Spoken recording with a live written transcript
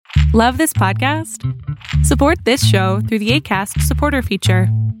Love this podcast? Support this show through the Acast supporter feature.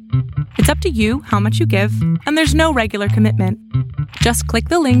 It's up to you how much you give, and there's no regular commitment. Just click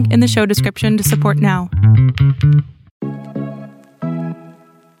the link in the show description to support now.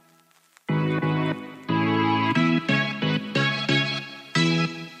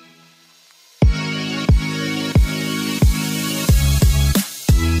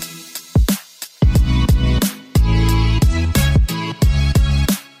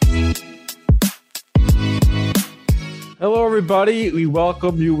 Hello, everybody. We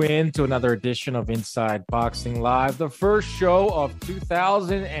welcome you into another edition of Inside Boxing Live, the first show of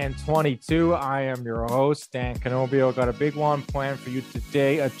 2022. I am your host, Dan Canobio. Got a big one planned for you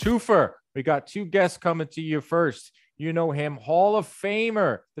today, a twofer. We got two guests coming to you first. You know him, Hall of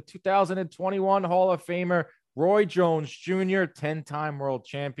Famer, the 2021 Hall of Famer, Roy Jones Jr., 10-time world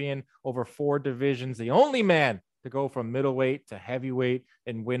champion over 4 divisions, the only man to go from middleweight to heavyweight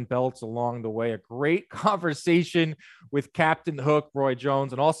and win belts along the way. A great conversation with Captain Hook, Roy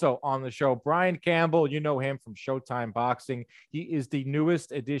Jones, and also on the show, Brian Campbell. You know him from Showtime Boxing. He is the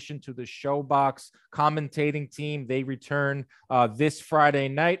newest addition to the ShoBox commentating team. They return this Friday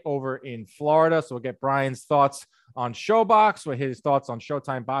night over in Florida. So we'll get Brian's thoughts on ShoBox, with his thoughts on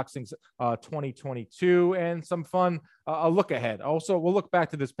Showtime Boxing's 2022, and some fun a look ahead. Also, we'll look back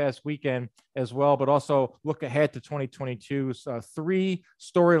to this past weekend as well, but also look ahead to 2022's 3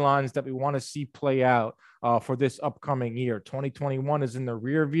 storylines that we want to see play out for this upcoming year. 2021 is in the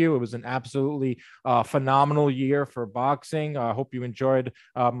rear view. It was an absolutely phenomenal year for boxing. I hope you enjoyed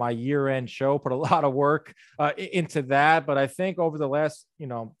my year-end show. Put a lot of work into that, but I think over the last,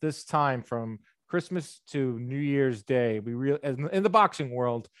 this time from Christmas to New Year's Day, in the boxing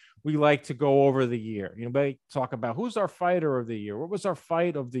world, we like to go over the year. We talk about who's our fighter of the year, what was our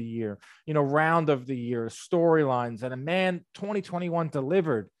fight of the year, round of the year, storylines, and 2021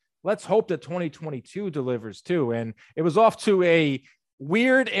 delivered. Let's hope that 2022 delivers too. And it was off to a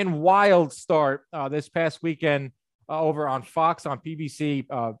weird and wild start this past weekend over on Fox on PBC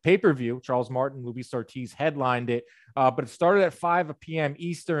pay-per-view. Charles Martin, Luis Ortiz headlined it, but it started at 5 p.m.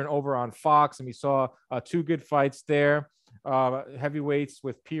 Eastern over on Fox, and we saw 2 good fights there. Heavyweights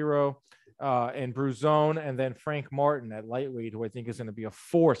with Piro and Bruzone, and then Frank Martin at lightweight, who I think is going to be a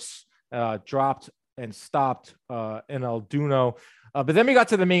force, dropped and stopped in El Duno. But then we got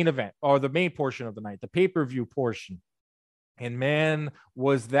to the main event, or the main portion of the night, the pay-per-view portion. And man,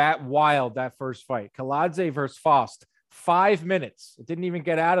 was that wild, that first fight. Kaladze versus Faust, 5 minutes. It didn't even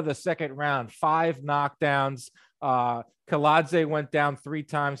get out of the second round. 5 knockdowns. Kaladze went down 3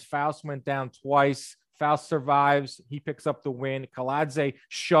 times. Faust went down twice. Faust survives. He picks up the win. Kaladze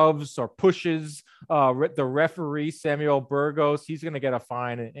shoves or pushes the referee, Samuel Burgos. He's going to get a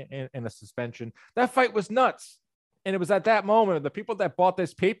fine and a suspension. That fight was nuts. And it was at that moment, the people that bought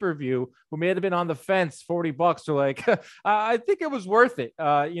this pay-per-view, who may have been on the fence, $40, were like, I think it was worth it.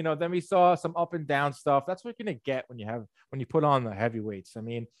 Then we saw some up and down stuff. That's what you're going to get when you put on the heavyweights. I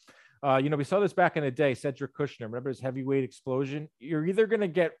mean, we saw this back in the day, Cedric Kushner. Remember his heavyweight explosion? You're either going to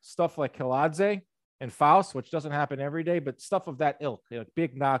get stuff like Kaladze and Faust, which doesn't happen every day, but stuff of that ilk,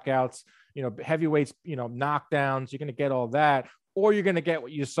 big knockouts, heavyweights, knockdowns. You're going to get all that. Or you're going to get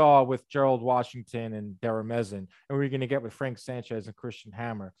what you saw with Gerald Washington and Deramezin, and what you're going to get with Frank Sanchez and Christian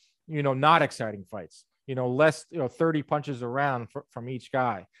Hammer. Not exciting fights. Less 30 punches around from each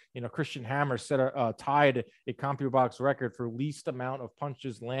guy. Christian Hammer tied a CompuBox record for least amount of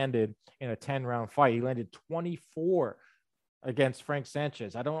punches landed in a 10-round fight. He landed 24 against Frank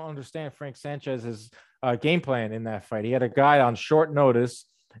Sanchez. I don't understand Frank Sanchez's game plan in that fight. He had a guy on short notice.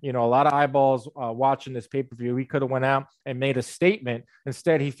 A lot of eyeballs watching this pay-per-view. He could have went out and made a statement.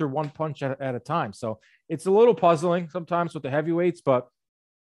 Instead, he threw 1 punch at a time. So it's a little puzzling sometimes with the heavyweights, but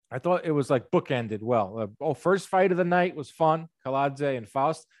I thought it was like bookended well. First fight of the night was fun, Kaladze and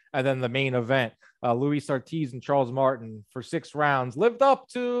Faust. And then the main event, Luis Ortiz and Charles Martin for 6 rounds, lived up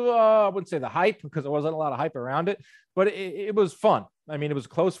to, I wouldn't say the hype, because there wasn't a lot of hype around it, but it was fun. I mean, it was a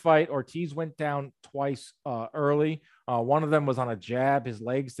close fight. Ortiz went down twice early. One of them was on a jab. His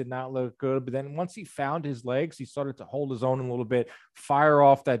legs did not look good. But then once he found his legs, he started to hold his own a little bit, fire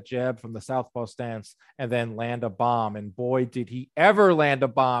off that jab from the southpaw stance, and then land a bomb. And boy, did he ever land a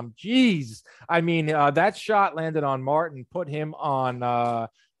bomb. Jeez. I mean, that shot landed on Martin, put him on,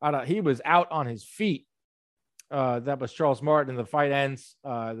 he was out on his feet. That was Charles Martin. The fight ends.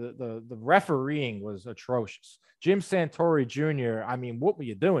 The refereeing was atrocious. Jim Santori Jr., I mean, what were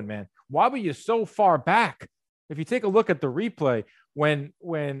you doing, man? Why were you so far back? If you take a look at the replay, when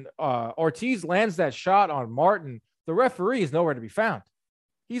Ortiz lands that shot on Martin, the referee is nowhere to be found.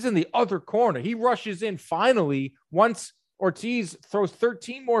 He's in the other corner. He rushes in finally once Ortiz throws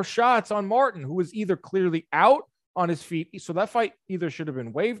 13 more shots on Martin, who was either clearly out on his feet. So that fight either should have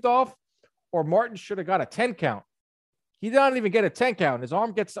been waved off or Martin should have got a 10 count. He didn't even get a 10 count. His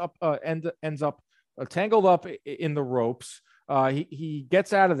arm gets up, ends up tangled up in the ropes. He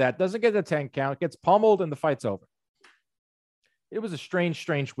gets out of that, doesn't get the 10 count, gets pummeled, and the fight's over. It was a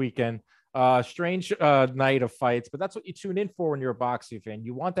strange weekend, strange night of fights, but that's what you tune in for when you're a boxing fan.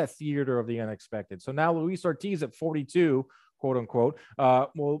 You want that theater of the unexpected. So now Luis Ortiz at 42, quote unquote,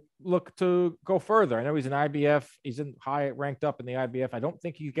 will look to go further. I know he's an IBF. He's high ranked up in the IBF. I don't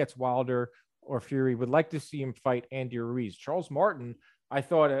think he gets Wilder or Fury. Would like to see him fight Andy Ruiz. Charles Martin, I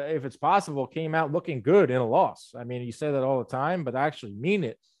thought, if it's possible, came out looking good in a loss. I mean, you say that all the time, but I actually mean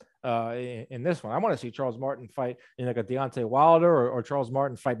it in this one. I want to see Charles Martin fight like a Deontay Wilder or Charles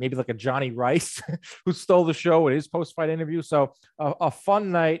Martin fight maybe like a Johnny Rice who stole the show with his post-fight interview. So a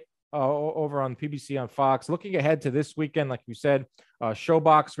fun night over on PBC on Fox. Looking ahead to this weekend, like you said,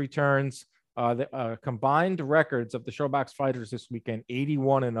 ShoBox returns. The combined records of the ShoBox fighters this weekend,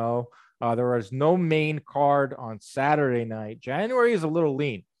 81-0. There is no main card on Saturday night. January is a little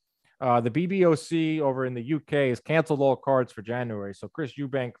lean. The BBOC over in the UK has canceled all cards for January. So Chris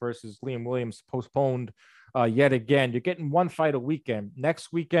Eubank versus Liam Williams postponed yet again. You're getting one fight a weekend.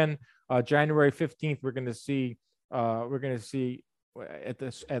 Next weekend, January 15th, we're going to see at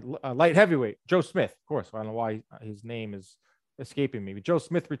light heavyweight, Joe Smith. Of course, I don't know why his name is escaping me, but Joe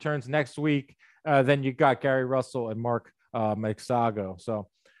Smith returns next week. Then you got Gary Russell and Mark Magsago. So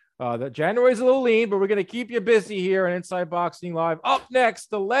the January is a little lean, but we're going to keep you busy here on Inside Boxing Live. Up next,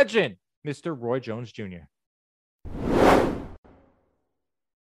 the legend, Mr. Roy Jones Jr.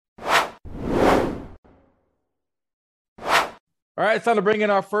 All right, it's time to bring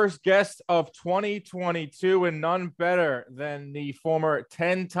in our first guest of 2022, and none better than the former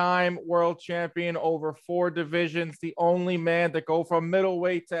 10-time world champion over 4 divisions, the only man to go from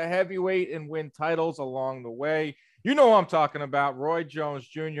middleweight to heavyweight and win titles along the way. You know who I'm talking about, Roy Jones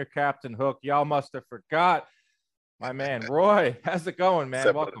Jr., Captain Hook. Y'all must have forgot. My man, Roy, how's it going,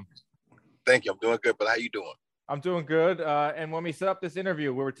 man? Welcome. Thank you. I'm doing good, but how you doing? I'm doing good. And when we set up this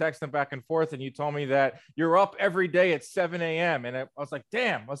interview, we were texting back and forth, and you told me that you're up every day at 7 a.m. And I was like,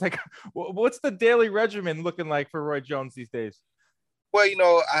 damn. I was like, what's the daily regimen looking like for Roy Jones these days?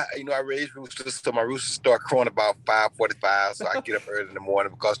 Well, I raise roosters, so my roosters start crowing about 5:45. So I get up early in the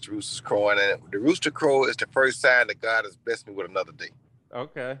morning because the rooster's crowing, and the rooster crow is the first sign that God has blessed me with another day.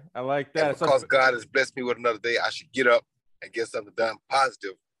 Okay, I like that. And because God has blessed me with another day, I should get up and get something done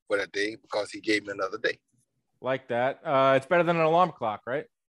positive for that day because He gave me another day. Like that. It's better than an alarm clock, right?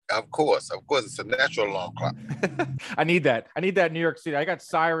 Of course, it's a natural alarm clock. I need that in New York City. I got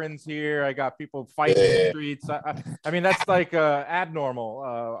sirens here. I got people fighting in the streets. I mean, that's like a abnormal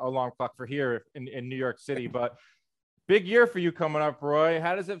alarm clock for here in New York City. But big year for you coming up, Roy.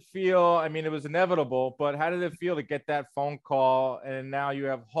 How does it feel? I mean, it was inevitable, but how did it feel to get that phone call and now you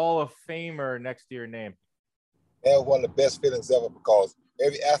have Hall of Famer next to your name? That was one of the best feelings ever because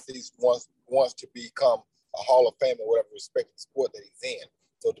every athlete wants to become a Hall of Famer, whatever respective sport that he's in.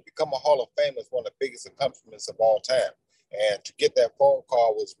 So to become a Hall of Famer is one of the biggest accomplishments of all time. And to get that phone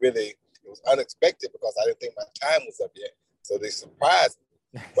call was unexpected because I didn't think my time was up yet. So they surprised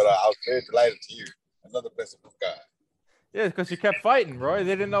me. But I was very delighted to hear. Another blessing from God. Yeah, because you kept fighting, Roy.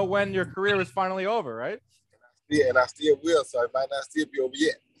 They didn't know when your career was finally over, right? Yeah, and I still will, so it might not still be over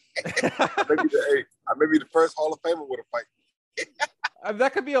yet. I may be the first Hall of Famer with a fight.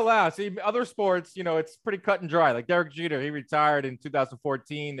 That could be allowed. See, other sports, it's pretty cut and dry. Like Derek Jeter, he retired in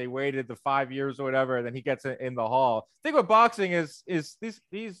 2014. They waited the 5 years or whatever, and then he gets in the Hall. The thing with boxing is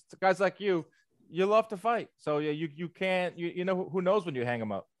these guys like you love to fight. So yeah, you can't, who knows when you hang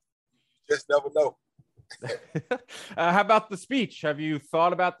them up. Just never know. How about the speech? Have you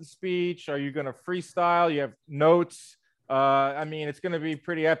thought about the speech? Are you going to freestyle? You have notes? I mean, it's going to be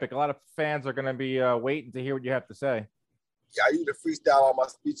pretty epic. A lot of fans are going to be waiting to hear what you have to say. Yeah, I usually freestyle all my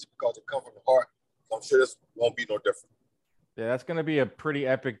speeches because it comes from the heart. So I'm sure this won't be no different. Yeah, that's going to be a pretty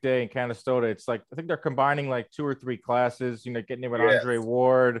epic day in Canastota. It's like, I think they're combining like 2 or 3 classes, getting in with Andre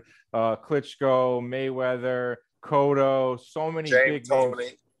Ward, Klitschko, Mayweather, Cotto, so many big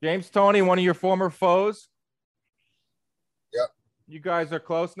names. James Toney, one of your former foes. Yep. You guys are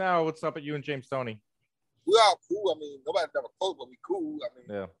close now? What's up at you and James Toney? We all cool. I mean, nobody's never close, but we cool. I mean,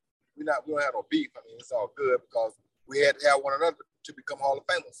 yeah. We don't have no beef. I mean, it's all good because we had to have one another to become Hall of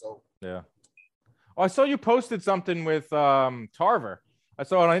Famers. So yeah. Oh, I saw you posted something with Tarver. I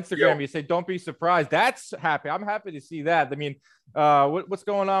saw it on Instagram. You say, "Don't be surprised." That's happy. I'm happy to see that. I mean, what's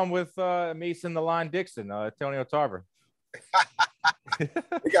going on with Mason the Line Dixon, Antonio Tarver?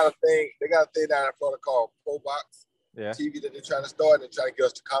 They got a thing down in Florida called Pro Box, TV that they're trying to start, and they're trying to get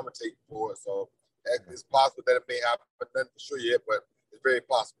us to commentate for it. So it's possible that it may happen, but nothing for sure yet, but it's very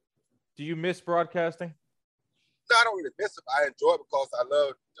possible. Do you miss broadcasting? No, I don't really miss it. I enjoy it because I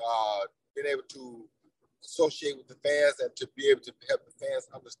love being able to associate with the fans and to be able to help the fans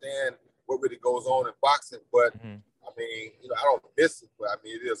understand what really goes on in boxing. But I mean, I don't miss it, but I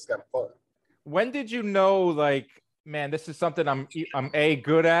mean, it is kind of fun. When did you know, like, man, this is something I'm A,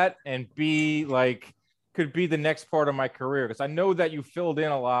 good at, and B, like, could be the next part of my career? Because I know that you filled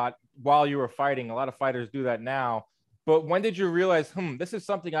in a lot while you were fighting. A lot of fighters do that now. But when did you realize, this is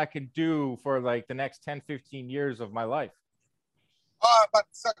something I can do for like the next 10, 15 years of my life? About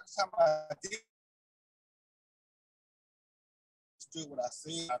the second time I did what I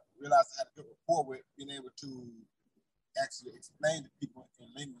said, I realized I had a good rapport with being able to actually explain to people in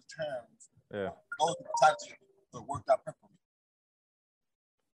layman's terms. Those are the types that worked out perfectly.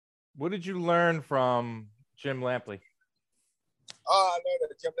 What did you learn from Jim Lampley? I learned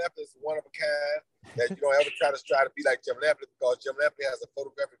that Jim Lampley is one of a kind, that you don't ever try to be like Jim Lampley, because Jim Lampley has a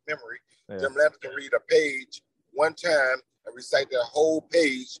photographic memory. Jim Lampley can read a page one time and recite that whole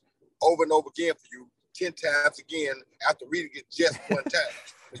page over and over again for you 10 times again after reading it just one time.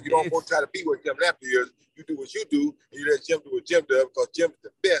 So you don't want to try to be what Jim Lampley is. You do what you do, and you let Jim do what Jim does, because Jim is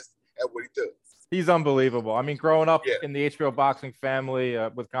the best at what he does. He's unbelievable. I mean, growing up in the HBO boxing family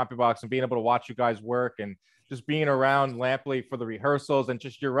with CompuBox and being able to watch you guys work and just being around Lampley for the rehearsals and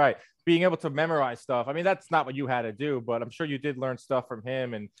just, you're right, being able to memorize stuff. I mean, that's not what you had to do, but I'm sure you did learn stuff from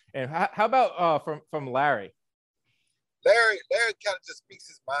him. And how about from Larry? Larry kind of just speaks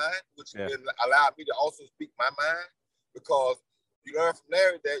his mind, which allowed me to also speak my mind, because you learn from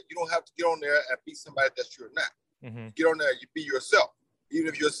Larry that you don't have to get on there and be somebody that you're not. You get on there, you be yourself. Even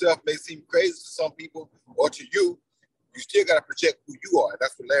if yourself may seem crazy to some people or to you, you still got to project who you are. And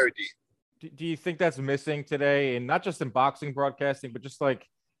that's what Larry did. Do you think that's missing today? And not just in boxing broadcasting, but just like,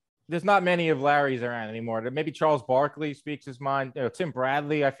 there's not many of Larry's around anymore. Maybe Charles Barkley speaks his mind. Tim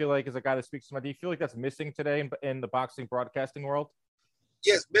Bradley, I feel like, is a guy that speaks his mind. Do you feel like that's missing today in the boxing broadcasting world?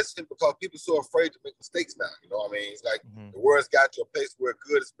 Yes, missing, because people are so afraid to make mistakes now. You know what I mean? It's like the world's got to a place where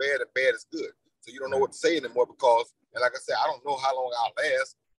good is bad and bad is good. So you don't know what to say anymore, because, and like I said, I don't know how long I'll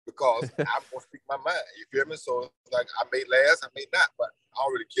last, because I'm going to speak my mind. You feel me? So like, I may last, I may not, but I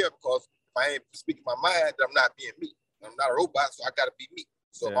don't really care, because if I ain't speaking my mind, then I'm not being me. I'm not a robot, so I got to be me.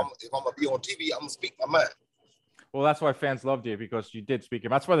 So if I'm going to be on TV, I'm going to speak my mind. Well, that's why fans loved you, because you did speak.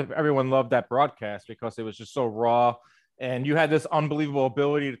 That's why everyone loved that broadcast, because it was just so raw. And you had this unbelievable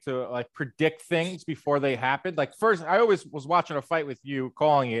ability to like predict things before they happened. Like, first, I always was watching a fight with you,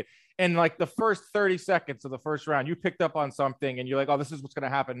 calling it. And like the first 30 seconds of the first round, you picked up on something and you're like, oh, this is what's going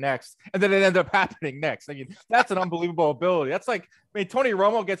to happen next. And then it ended up happening next. I mean, that's an unbelievable ability. That's like, I mean, Tony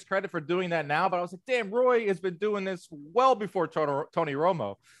Romo gets credit for doing that now, but I was like, damn, Roy has been doing this well before Tony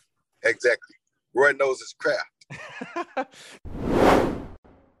Romo. Exactly. Roy knows his craft.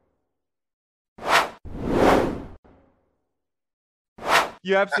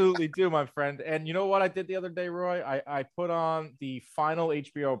 You absolutely do, my friend. And you know what I did the other day, Roy? I put on the final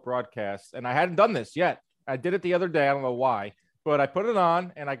HBO broadcast, and I hadn't done this yet. I did it the other day. I don't know why, but I put it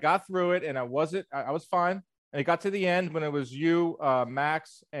on and I got through it, and I was fine. And it got to the end when it was you,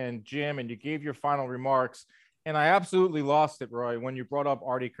 Max, and Jim, and you gave your final remarks. And I absolutely lost it, Roy, when you brought up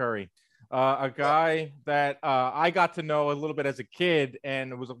Artie Curry, a guy that I got to know a little bit as a kid,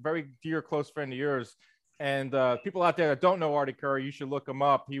 and was a very dear, close friend of yours. And people out there that don't know Artie Curry, you should look him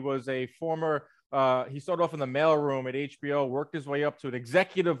up. He was a former, he started off in the mailroom at HBO, worked his way up to an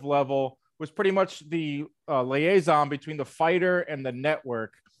executive level, was pretty much the liaison between the fighter and the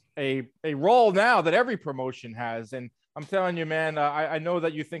network, a role now that every promotion has. And I'm telling you, man, I know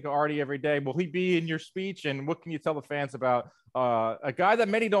that you think of Artie every day. Will he be in your speech? And what can you tell the fans about a guy that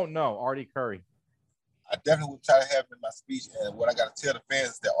many don't know, Artie Curry? I definitely would try to have him in my speech. And what I got to tell the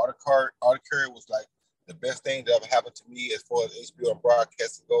fans is that Artie Curry was like the best thing that ever happened to me as far as HBO and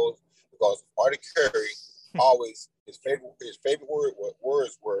broadcasting goes, because Artie Curry always, his favorite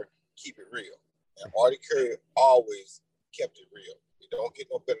words were keep it real. And Artie Curry always kept it real. You don't get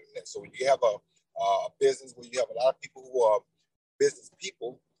no better than that. So when you have a business where you have a lot of people who are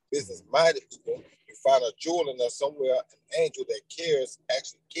business-minded people, you find a jewel in there somewhere, an angel that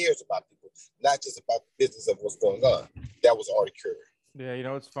actually cares about people, not just about the business of what's going on. That was Artie Curry. Yeah, you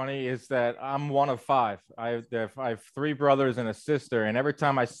know what's funny is that I'm one of five. I have three brothers and a sister, and every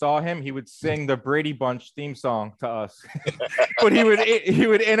time I saw him, he would sing the Brady Bunch theme song to us. But he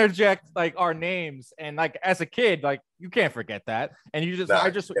would interject like our names, and like as a kid, like you can't forget that. And he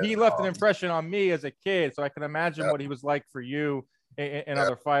left an impression on me as a kid, so I can imagine what he was like for you. in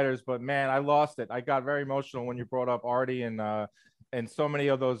other fighters, but man, I lost it. I got very emotional when you brought up Artie and so many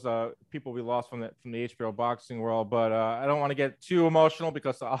of those people we lost from the HBO boxing world. But I don't want to get too emotional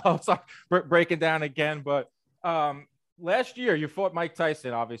because I'll start breaking down again. But last year you fought Mike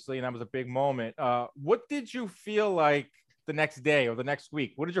Tyson, obviously, and that was a big moment. What did you feel like the next day or the next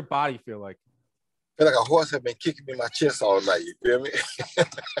week? What did your body feel like? I feel like a horse had been kicking me in my chest all night. You feel me?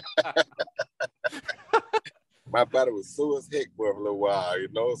 My body was sore as heck for a little while, you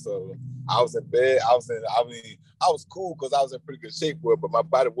know. So I was in bed. I was cool because I was in pretty good shape for it, but my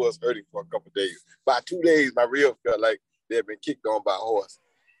body was hurting for a couple of days. By 2 days, my ribs felt like they had been kicked on by a horse.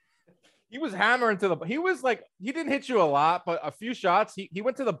 He was hammering to the. He was like, he didn't hit you a lot, but a few shots. He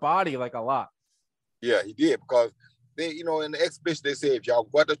went to the body like a lot. Yeah, he did, because they, you know, in the exhibition they said if y'all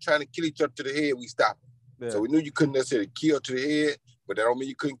go out there trying to kill each other to the head, we stop them. Yeah. So we knew you couldn't necessarily kill to the head, but that don't mean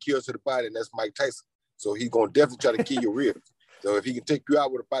you couldn't kill to the body, and that's Mike Tyson. So he's gonna definitely try to kill your ribs. So if he can take you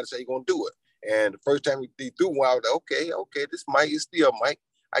out with a body shot, he's gonna do it. And the first time he threw one, I was like, okay, this Mike is still Mike.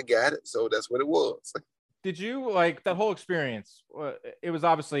 I got it. So that's what it was. Did you like that whole experience? It was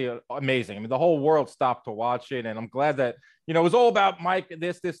obviously amazing. I mean, the whole world stopped to watch it, and I'm glad that, you know, it was all about Mike.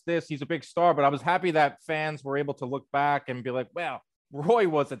 This. He's a big star, but I was happy that fans were able to look back and be like, "Wow, Roy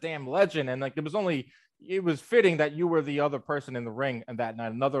was a damn legend." And like, it was fitting that you were the other person in the ring and that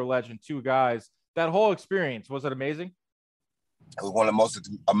night, another legend, two guys. That whole experience, was it amazing? It was one of the most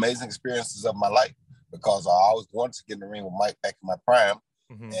amazing experiences of my life, because I always wanted to get in the ring with Mike back in my prime.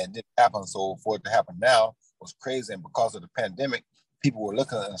 And it didn't happen. So for it to happen now was crazy. And because of the pandemic, people were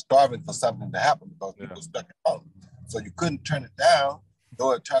looking and starving for something to happen because people were stuck at home. So you couldn't turn it down,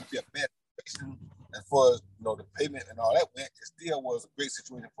 though it turned to be a bad situation. As far as, you know, the payment and all that went, it still was a great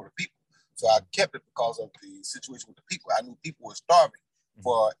situation for the people. So I kept it because of the situation with the people. I knew people were starving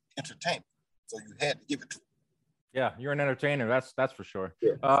for entertainment. So you had to give it to them. Yeah, you're an entertainer. That's for sure.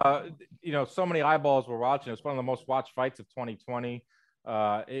 Yeah. You know, so many eyeballs were watching. It was one of the most watched fights of 2020.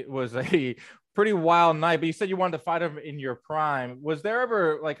 It was a pretty wild night, but you said you wanted to fight him in your prime. Was there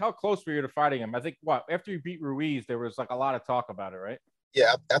ever, like, how close were you to fighting him? I think after you beat Ruiz, there was like a lot of talk about it, right?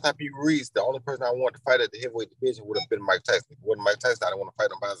 Yeah, after I beat Ruiz, the only person I wanted to fight at the heavyweight division would have been Mike Tyson. If it wasn't Mike Tyson, I didn't want to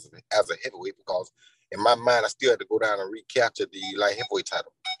fight him as a heavyweight, because in my mind, I still had to go down and recapture the light heavyweight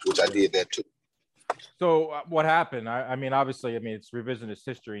title, which I did that too. So what happened? I mean, obviously, it's revisionist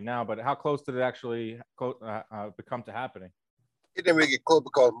history now, but how close did it actually become to happening? It didn't really get close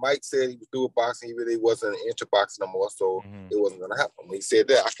because Mike said he was doing boxing. He really wasn't into boxing no more, so it wasn't going to happen. When he said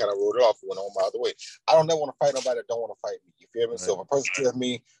that, I kind of wrote it off and went on my other way. I don't never want to fight nobody that don't want to fight me. You feel me? Right. So if a person tells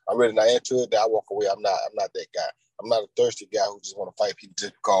me I'm really not into it, then I walk away. I'm not that guy. I'm not a thirsty guy who just want to fight people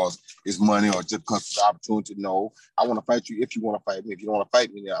just because it's money or just because it's an opportunity. No, I want to fight you if you want to fight me. If you don't want to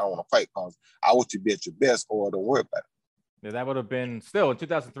fight me, then I don't want to fight, because I want you to be at your best, or don't worry about it. Yeah, that would have been, still in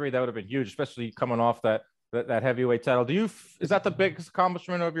 2003, that would have been huge, especially coming off that heavyweight title. Is that the biggest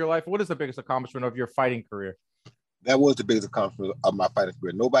accomplishment of your life? What is the biggest accomplishment of your fighting career? That was the biggest accomplishment of my fighting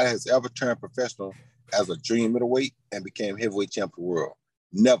career. Nobody has ever turned professional as a junior middleweight and became heavyweight champion of the world.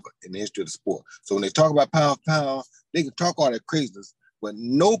 Never in the history of the sport. So when they talk about pound for pound, they can talk all that craziness, but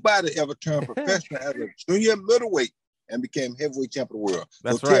nobody ever turned professional as a junior middleweight and became heavyweight champion of the world.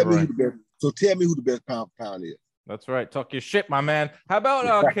 That's so right. Tell me who the best pound for pound is. That's right. Talk your shit, my man. How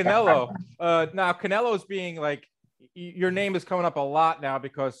about Canelo? Now Canelo is being like, your name is coming up a lot now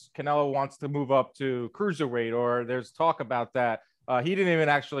because Canelo wants to move up to cruiserweight, or there's talk about that. He didn't even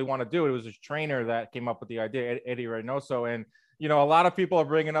actually want to do it. It was his trainer that came up with the idea, Eddie Reynoso. And, you know, a lot of people are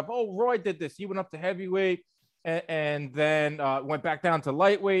bringing up, oh, Roy did this. He went up to heavyweight and then went back down to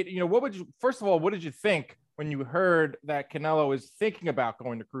lightweight. You know, first of all, what did you think when you heard that Canelo is thinking about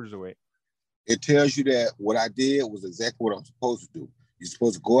going to cruiserweight? It tells you that what I did was exactly what I'm supposed to do. You're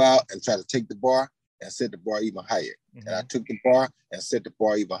supposed to go out and try to take the bar and set the bar even higher. And I took the bar and set the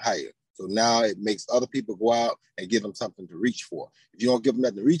bar even higher. So now it makes other people go out and give them something to reach for. If you don't give them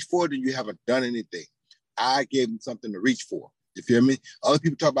nothing to reach for, then you haven't done anything. I gave them something to reach for. You feel me? Other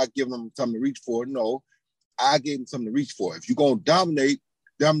people talk about giving them something to reach for. No, I gave them something to reach for. If you're going to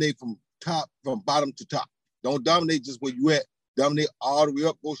dominate from bottom to top. Don't dominate just where you at. Dominate all the way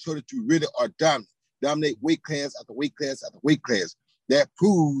up. Go show that you really are dominant. Dominate weight class after weight class after weight class. That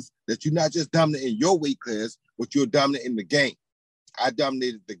proves that you're not just dominant in your weight class, but you're dominant in the game. I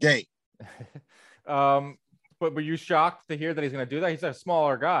dominated the game. But were you shocked to hear that he's going to do that? He's a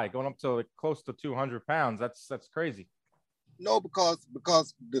smaller guy going up to like close to 200 pounds. That's crazy. No, because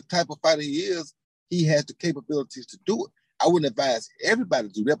the type of fighter he is, he has the capabilities to do it. I wouldn't advise everybody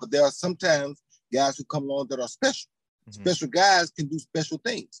to do that, but there are sometimes guys who come along that are special. Mm-hmm. Special guys can do special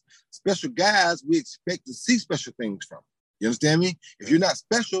things. Special guys, we expect to see special things from. You understand me? If you're not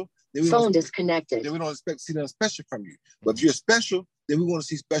special, then phone disconnected. Then we don't expect to see nothing special from you. But if you're special, then we want to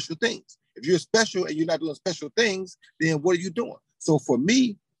see special things. If you're special and you're not doing special things, then what are you doing? So for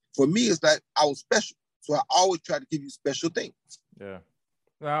me, it's like I was special. So I always try to give you special things. Yeah.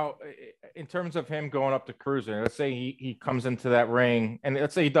 Now, in terms of him going up to cruiser, let's say he comes into that ring, and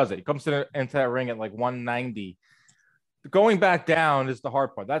let's say he does it. He comes into that ring at like 190. Going back down is the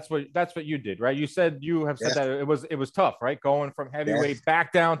hard part. That's what you did, right? You said that it was tough, right? Going from heavyweight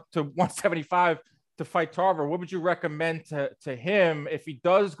back down to 175 to fight Tarver. What would you recommend to him if he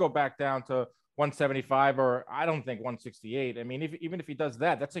does go back down to 175, or I don't think 168? I mean, even if he does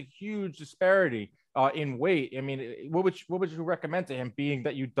that, that's a huge disparity in weight. I mean, what would you recommend to him, being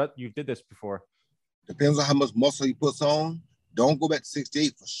that you did this before? Depends on how much muscle he puts on. Don't go back to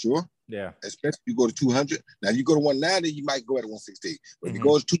 68 for sure. Yeah. Especially if you go to 200. Now, if you go to 190, you might go at 168. But if you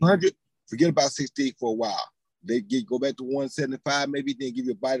go to 200, forget about 68 for a while. Go back to 175, maybe then give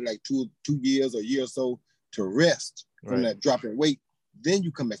your body like two years or a year or so to rest from that drop in weight. Then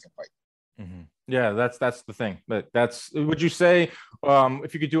you come back and fight. Mm-hmm. Yeah, that's the thing. But would you say,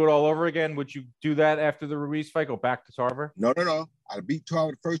 if you could do it all over again, would you do that after the Ruiz fight? Go back to Tarver? No. I beat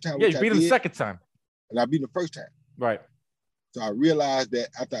Tarver the first time. Yeah, you beat him the second time. And I beat him the first time. Right. So I realized that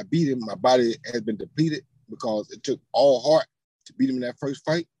after I beat him, my body has been depleted because it took all heart to beat him in that first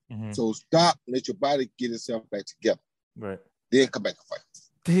fight. Mm-hmm. So stop, let your body get itself back together. Right. Then come back and fight.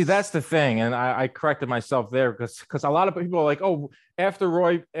 See, that's the thing. And I corrected myself there because a lot of people are like, oh, after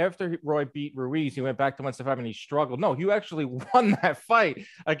Roy beat Ruiz, he went back to 175 and he struggled. No, you actually won that fight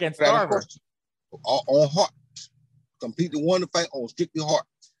against Tarver. On heart. Completely won the fight on strictly heart.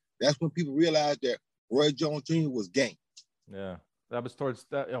 That's when people realized that Roy Jones Jr. was game. Yeah, that was towards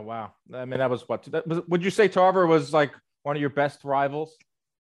that. Oh, wow. I mean, that was what? Would you say Tarver was like one of your best rivals?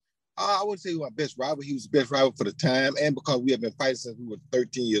 I wouldn't say he was my best rival. He was the best rival for the time, and because we have been fighting since we were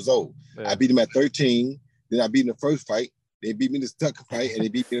 13 years old. Yeah. I beat him at 13. Then I beat him the first fight. They beat me in the second fight, and they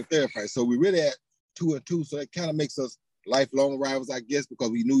beat me in the third fight. So we really had 2-2. So that kind of makes us lifelong rivals, I guess,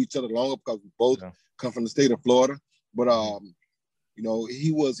 because we knew each other longer because we both come from the state of Florida. But you know,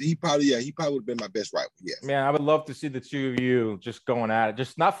 he probably would have been my best rival. Yes. Man, I would love to see the two of you just going at it,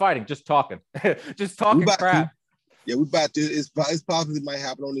 just not fighting, just talking, just talking crap. Yeah, we about to. It's possible it might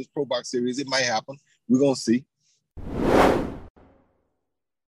happen on this Pro Box series. It might happen. We're gonna see.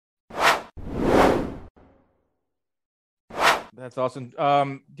 That's awesome.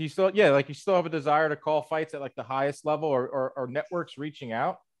 Do you still have a desire to call fights at like the highest level, or networks reaching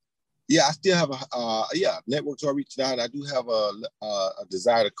out? Yeah, I still have networks are reaching out. I do have a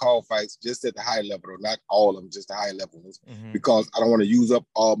desire to call fights just at the high level, or not all of them, just the high level ones, because I don't want to use up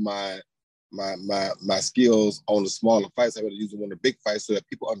all my skills on the smaller fights. I want to use them on the big fights so that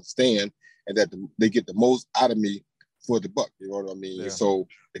people understand and that they get the most out of me for the buck. You know what I mean? Yeah. So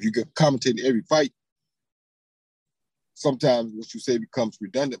if you get commentating every fight, sometimes what you say becomes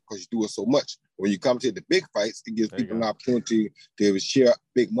redundant because you do it so much. When you commentate the big fights, it gives people an opportunity to share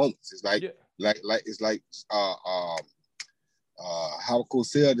big moments. It's like how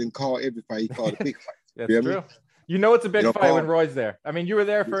Cosell didn't call every fight; he called a big fight. That's true. You know it's a big fight when Roy's there. I mean, you were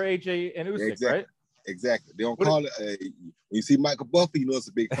there for AJ and Usyk, right? Exactly. They don't call it. When you see Michael Buffy, you know it's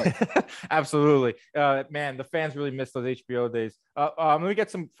a big fight. Absolutely. Man, the fans really miss those HBO days. Let me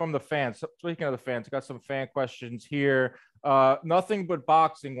get some from the fans. Speaking of the fans, I got some fan questions here. Nothing But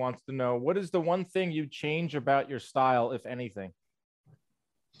Boxing wants to know, what is the one thing you change about your style, if anything?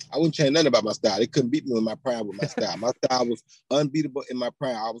 I wouldn't change nothing about my style. They couldn't beat me in my prime with my style. My style was unbeatable in my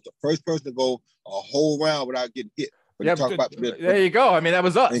prime. I was the first person to go a whole round without getting hit. There you go. I mean, that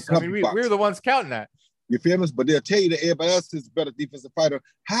was us. I mean, we were the ones counting that. You feel me? But they'll tell you that everybody else is a better defensive fighter.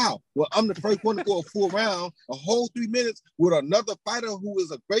 How? Well, I'm the first one to go a full round, a whole 3 minutes with another fighter who is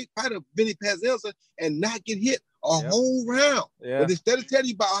a great fighter, Vinny Pazienza, and not get hit a whole round. Yeah. But instead of telling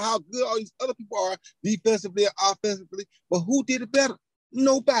you about how good all these other people are defensively and offensively, but who did it better?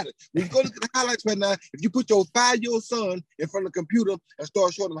 Nobody. When you go look at the highlights right now, if you put your 5-year-old son in front of the computer and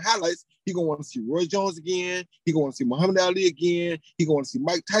start showing him highlights, he gonna want to see Roy Jones again. He gonna want to see Muhammad Ali again. He gonna want to see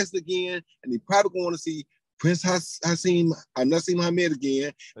Mike Tyson again, and he probably gonna want to see Prince Nassim Hamed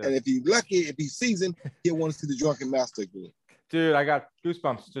again. Yeah. And if he's lucky, if he's seasoned, he'll want to see the Drunken Master again. Dude, I got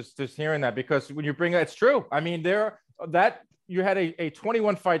goosebumps just hearing that, because when you bring it, it's true. I mean, you had a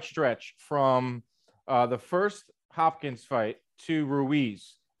 21 fight stretch from the first Hopkins fight to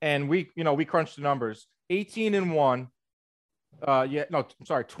Ruiz, and we crunched the numbers. 18-1,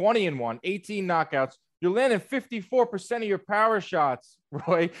 20-1, 18 knockouts, You're landing 54% of your power shots,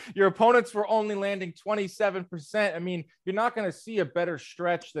 Roy. Your opponents were only landing 27%. I mean, you're not going to see a better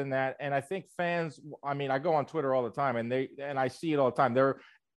stretch than that. And I think fans, I mean, I go on Twitter all the time and I see it all the time.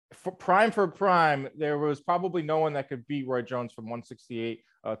 For prime, there was probably no one that could beat Roy Jones from 168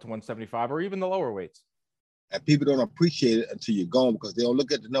 to 175 or even the lower weights. And people don't appreciate it until you're gone because they don't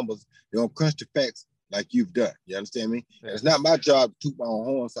look at the numbers. They don't crunch the facts like you've done. You understand me? Yeah. It's not my job to toot my own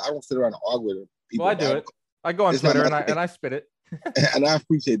horn, so I don't sit around and argue with people. Well, I do it. I go on Twitter and I spit it. And I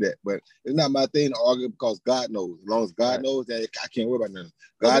appreciate that, but it's not my thing to argue because God knows. As long as God knows, that I can't worry about nothing.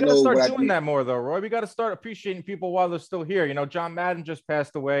 God knows what I do. We got to start doing that more, though, Roy. We got to start appreciating people while they're still here. You know, John Madden just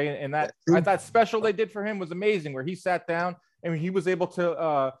passed away, and that special they did for him was amazing, where he sat down and he was able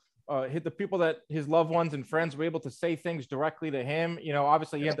to hit the people that his loved ones and friends were able to say things directly to him. You know,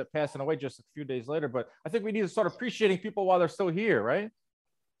 obviously he ended up passing away just a few days later, but I think we need to start appreciating people while they're still here, right?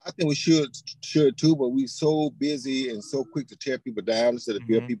 I think we should too, but we're so busy and so quick to tear people down instead of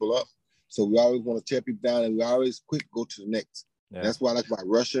build people up. So we always want to tear people down, and we always quick go to the next. Yeah. That's why I like about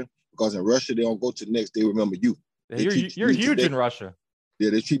Russia, because in Russia they don't go to the next; they remember you. You're huge today. In Russia.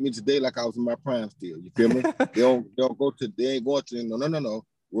 Yeah, they treat me today like I was in my prime still. You feel me? They ain't going to no.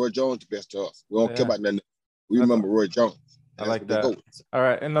 Roy Jones the best to us. We don't care about nothing. We remember Roy Jones. I like that. All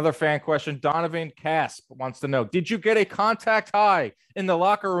right. Another fan question. Donovan Casp wants to know, did you get a contact high in the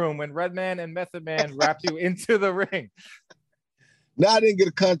locker room when Redman and Method Man wrapped you into the ring? No, I didn't get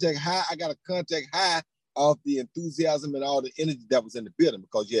a contact high. I got a contact high off the enthusiasm and all the energy that was in the building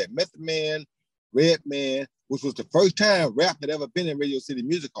because you had Method Man, Redman, which was the first time rap had ever been in Radio City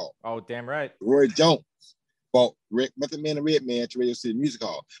Music Hall. Oh, damn right. Roy Jones bought Method Man and Redman to Radio City Music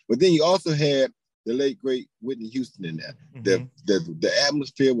Hall. But then you also had the late, great Whitney Houston in there. Mm-hmm. The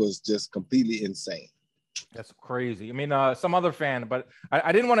atmosphere was just completely insane. That's crazy. I mean, some other fan, but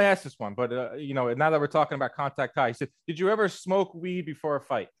I didn't want to ask this one, but, you know, now that we're talking about contact high, he said, did you ever smoke weed before a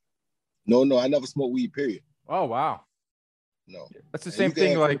fight? No, I never smoked weed, period. Oh, wow. No. That's the same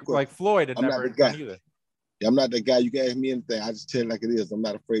thing like Floyd had never done either. Yeah, I'm not that guy. You can ask me anything. I just tell it like it is. I'm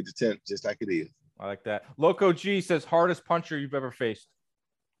not afraid to tell it just like it is. I like that. Loco G says, hardest puncher you've ever faced?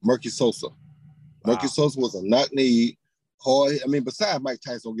 Murky Sosa. Wow. Murky Sosa was a knock-knee, hard. I mean, besides Mike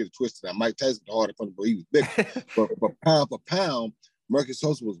Tyson, don't get it twisted. Now, Mike Tyson was harder puncher, but he was big. but pound for pound, Murky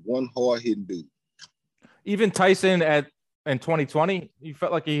Sosa was one hard-hitting dude. Even Tyson in 2020, you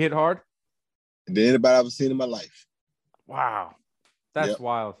felt like he hit hard? Than anybody I've ever seen in my life. Wow. That's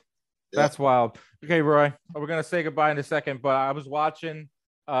wild. That's wild. Okay, Roy, we're going to say goodbye in a second, but I was watching,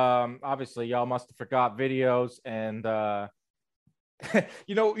 obviously y'all must have forgot videos and,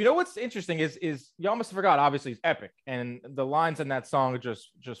 you know what's interesting is you almost forgot. Obviously, it's epic, and the lines in that song are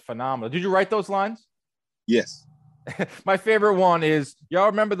just phenomenal. Did you write those lines? Yes. My favorite one is, y'all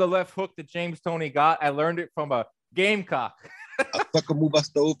remember the left hook that James Toney got? I learned it from a gamecock. A sucker move I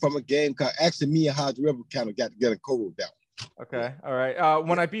stole from a gamecock. Actually, me and Hodge River kind of got together and co-wrote that one. Okay, all right.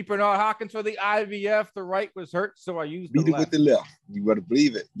 When I beat Bernard Hopkins for the IVF, the right was hurt, so I used beat it with the left. You better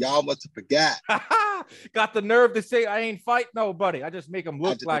believe it. Y'all must have forgot. Got the nerve to say I ain't fight nobody. I just make them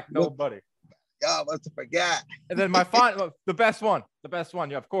look like nobody. Y'all must have forgot. And then my final, the best one,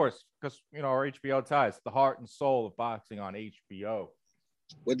 yeah, of course, because you know our HBO ties, the heart and soul of boxing on HBO.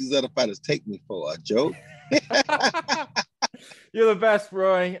 What these other fighters take me for, a joke? You're the best,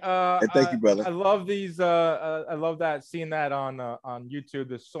 Roy. Thank you, brother. I love these. I love that, seeing that on YouTube.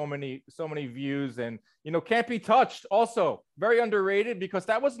 There's so many views, and you know, Can't Be Touched. Also very underrated because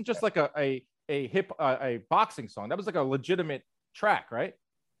that wasn't just like a boxing song. That was like a legitimate track, right?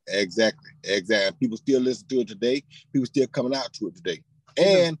 Exactly. People still listen to it today. People still coming out to it today.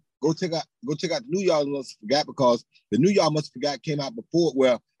 And go check out the New York Must Forgot, because the New York Must Forgot came out before.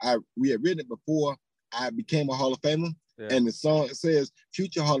 Well, we had written it before I became a Hall of Famer. Yeah. And the song says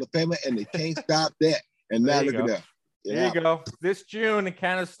future Hall of Famer, and they can't stop that. And now look at that. Yeah. There you go. This June in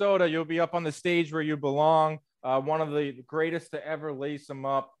Canastota, you'll be up on the stage where you belong. One of the greatest to ever lace them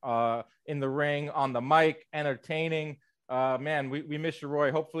up in the ring, on the mic, entertaining. Man, we miss you,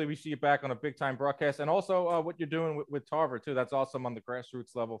 Roy. Hopefully we see you back on a big time broadcast, and also what you're doing with Tarver too. That's awesome on the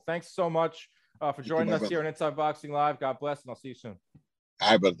grassroots level. Thanks so much for joining us here on Inside Boxing Live. God bless, and I'll see you soon.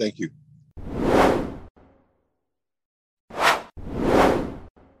 All right, brother. Thank you.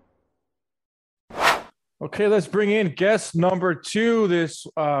 Okay, let's bring in guest number 2 this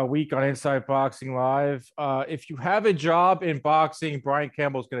week on Inside Boxing Live. If you have a job in boxing, Brian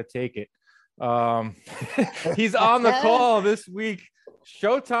Campbell's going to take it. He's on the call this week.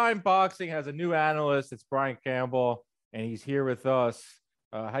 Showtime Boxing has a new analyst. It's Brian Campbell, and he's here with us.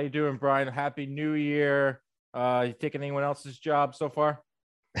 How you doing, Brian? Happy New Year. You taking anyone else's job so far?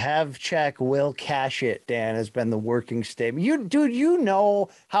 Have check, will cash it, Dan, has been the working statement. Dude, you know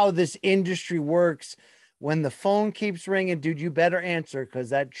how this industry works. When the phone keeps ringing, dude, you better answer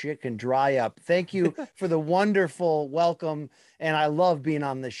because that shit can dry up. Thank you for the wonderful welcome. And I love being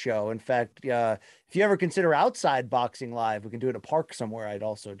on this show. In fact, if you ever consider outside boxing live, we can do it at a park somewhere. I'd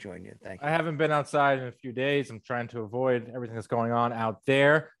also join you. Thank you. I haven't been outside in a few days. I'm trying to avoid everything that's going on out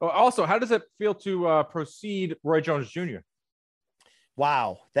there. Also, how does it feel to proceed Roy Jones Jr.?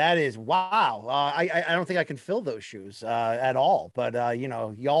 Wow, that is wow. I don't think I can fill those shoes at all. But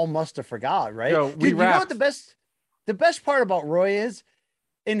y'all must have forgot, right? Yo, Dude, you know what the best part about Roy is?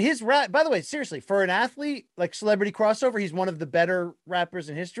 In his rap, by the way, seriously, for an athlete like Celebrity Crossover, he's one of the better rappers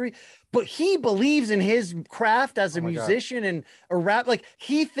in history. But he believes in his craft as a musician and a rap. Like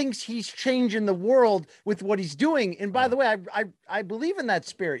he thinks he's changing the world with what he's doing. And by the way, I believe in that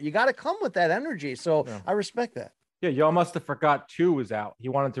spirit. You got to come with that energy. So I respect that. Yeah, y'all must have forgot 2 was out. He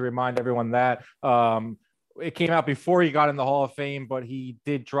wanted to remind everyone that. It came out before he got in the Hall of Fame, but he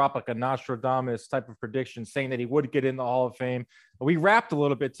did drop like a Nostradamus type of prediction saying that he would get in the Hall of Fame. We rapped a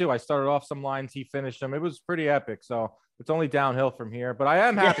little bit too. I started off some lines, he finished them. It was pretty epic. So it's only downhill from here, but I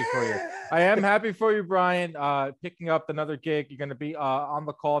am happy for you. I am happy for you, Brian. Picking up another gig. You're going to be on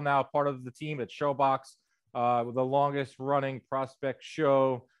the call now, part of the team at Showbox, the longest running prospect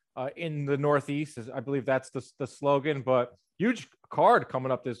show in the Northeast. I believe that's the slogan, but huge card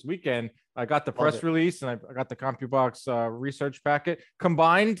coming up this weekend. I got the press release and I got the CompuBox research packet.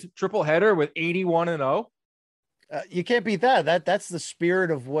 Combined triple header with 81-0. You can't beat that. That's the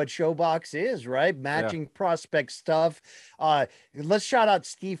spirit of what Showbox is, right? Matching prospect stuff. Let's shout out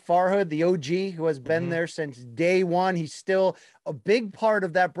Steve Farhood, the OG, who has been there since day one. He's still a big part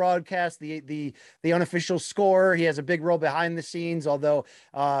of that broadcast, the unofficial score. He has a big role behind the scenes, although,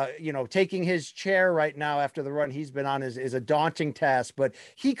 taking his chair right now after the run he's been on is a daunting task, but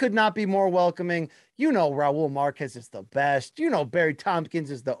he could not be more welcoming. Raul Marquez is the best. Barry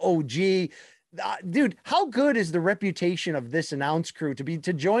Tompkins is the OG. Dude, how good is the reputation of this announce crew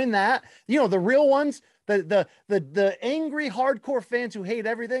to join that? The real ones, the angry hardcore fans who hate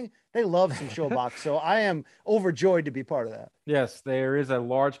everything, they love some Showbox. So I am overjoyed to be part of that. Yes, there is a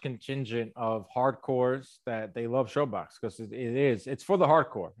large contingent of hardcores that they love Showbox because it's for the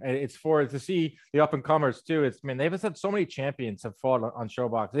hardcore and it's for to see the up and comers too. They've had so many champions have fought on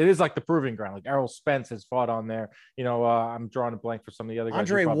Showbox. It is like the proving ground. Like Errol Spence has fought on there. I'm drawing a blank for some of the other guys.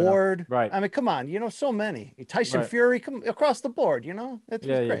 Andre Ward, right? I mean, come on, so many. Tyson Fury, come across the board. It's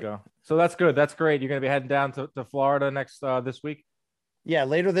great. You go. So that's good. That's great. You're going to be heading down to Florida next this week. Yeah,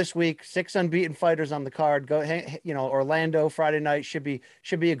 later this week, 6 unbeaten fighters on the card. Go, Orlando Friday night should be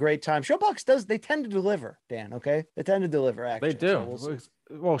a great time. Showbox they tend to deliver, Dan. Okay, they tend to deliver action. They do. So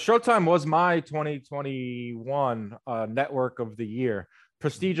well, Showtime was my 2021 Network of the Year.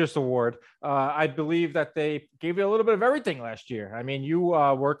 Prestigious award. I believe that they gave you a little bit of everything last year. I mean, you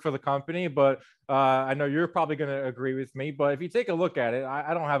work for the company, but I know you're probably going to agree with me. But if you take a look at it,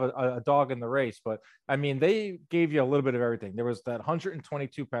 I don't have a dog in the race, but I mean, they gave you a little bit of everything. There was that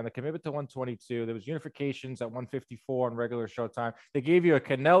 122 pound, the commitment to 122. There was unifications at 154 on regular Showtime. They gave you a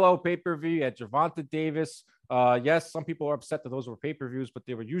Canelo pay-per-view at Gervonta Davis. Yes, some people are upset that those were pay-per-views, but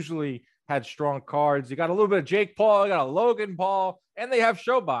they were usually had strong cards. You got a little bit of Jake Paul, you got a Logan Paul, and they have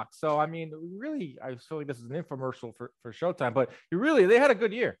Showbox. So, I mean, really, I feel like this is an infomercial for Showtime, but they had a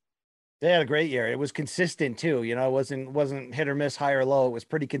good year. They had a great year. It was consistent too. It wasn't hit or miss, high or low. It was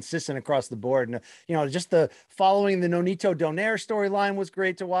pretty consistent across the board. And, just the following the Nonito Donaire storyline was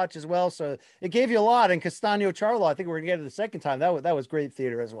great to watch as well. So it gave you a lot. And Castaño Charlo, I think we're going to get it the second time. That was great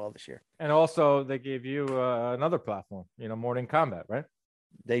theater as well this year. And also they gave you another platform, Morning Combat, right?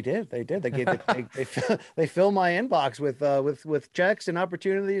 They did. They fill my inbox with checks and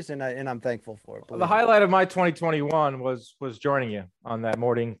opportunities, and I'm thankful for it. The highlight of my 2021 was joining you on that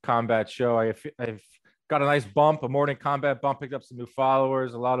Morning Combat show. I've got a nice bump, a Morning Combat bump, picked up some new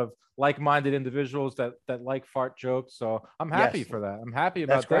followers, a lot of like-minded individuals that like fart jokes. So I'm happy for that. I'm happy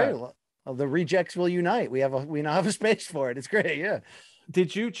about that. That's great. Well, the rejects will unite. We now have a space for it. It's great. Yeah.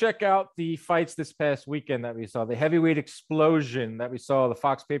 Did you check out the fights this past weekend that we saw? The heavyweight explosion that we saw, the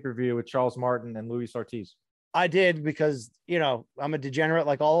Fox pay-per-view with Charles Martin and Luis Ortiz? I did because, I'm a degenerate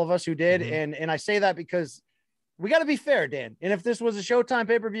like all of us who did. Mm-hmm. And I say that because we got to be fair, Dan. And if this was a Showtime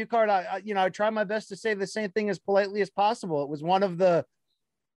pay-per-view card, I try my best to say the same thing as politely as possible. It was one of the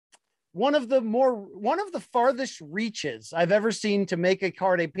farthest reaches I've ever seen to make a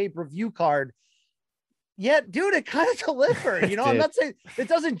card a pay-per-view card. Yet, dude, it kind of delivered. I'm not saying it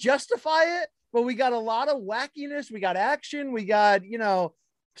doesn't justify it, but we got a lot of wackiness. We got action. We got,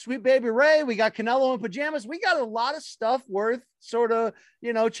 Sweet Baby Ray. We got Canelo in pajamas. We got a lot of stuff worth sort of,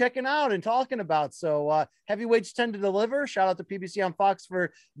 checking out and talking about. So heavyweights tend to deliver. Shout out to PBC on Fox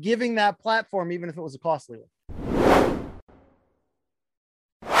for giving that platform, even if it was a costly one.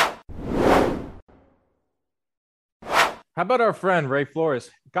 How about our friend Ray Flores?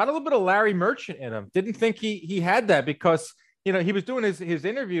 Got a little bit of Larry Merchant in him. Didn't think he had that because, he was doing his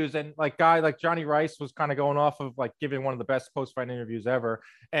interviews, and guy like Johnny Rice was kind of going off of giving one of the best post-fight interviews ever,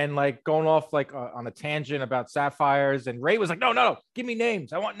 and going off on a tangent about sapphires. And Ray was like, no, give me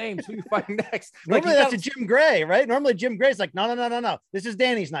names. I want names. Who you fighting next? Normally that's a Jim Gray, right? Normally Jim Gray's like, no. This is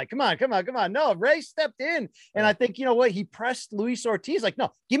Danny's night. Come on. No, Ray stepped in. And I think, he pressed Luis Ortiz. Like,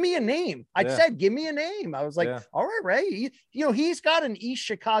 no, give me a name. I said, give me a name. I was like, all right, Ray, he's got an East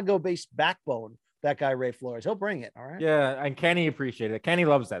Chicago based backbone. That guy, Ray Flores, he'll bring it. All right. Yeah. And Kenny appreciated it. Kenny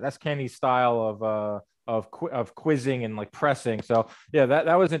loves that. That's Kenny's style of quizzing and pressing. So yeah,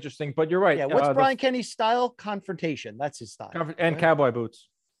 that was interesting, but you're right. Yeah. What's Brian Kenny's style? Confrontation. That's his style. And right? Cowboy boots.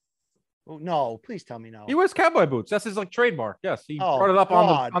 Oh, no, please tell me no. He wears cowboy boots. That's his trademark. Yes. He brought it up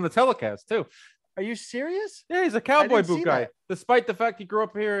on the telecast too. Are you serious? Yeah. He's a cowboy boot guy, despite the fact he grew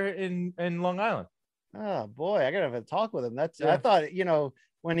up here in Long Island. Oh boy. I gotta have a talk with him. I thought,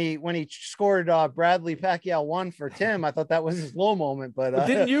 when he scored Bradley Pacquiao 1 for Tim, I thought that was his low moment. But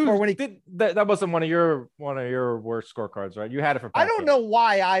didn't you? Or when that wasn't one of your worst scorecards, right? You had it for Pacquiao. I don't know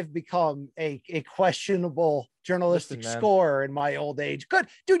why I've become a questionable scorer in my old age. Good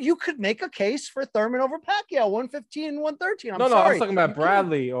dude, you could make a case for Thurman over Pacquiao 115 and 113. No, I was talking about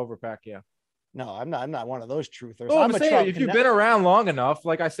Bradley over Pacquiao. No, I'm not one of those truthers. Oh, I'm saying, if you've been around long enough,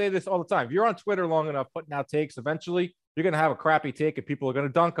 I say this all the time, if you're on Twitter long enough putting out takes, eventually you're going to have a crappy take and people are going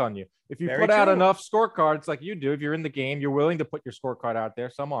to dunk on you. If you put out enough scorecards like you do, if you're in the game, you're willing to put your scorecard out there.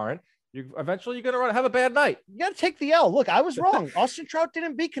 Some aren't. Eventually you're going to have a bad night. You got to take the L. Look, I was wrong. Austin Trout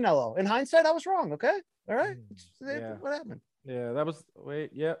didn't beat Canelo. In hindsight, I was wrong. Okay. All right. What happened?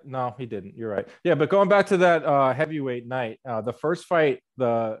 Yeah, no, he didn't. You're right. Yeah, but going back to that heavyweight night, the first fight,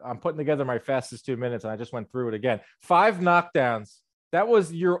 I'm putting together my fastest 2 minutes, and I just went through it again. 5 knockdowns. That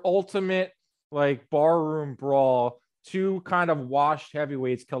was your ultimate barroom brawl. 2 kind of washed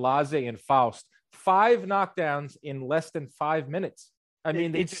heavyweights, Kalaze and Faust. 5 knockdowns in less than 5 minutes. I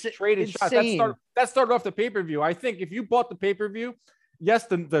mean, they just traded shots. That started off the pay-per-view. I think if you bought the pay-per-view, yes,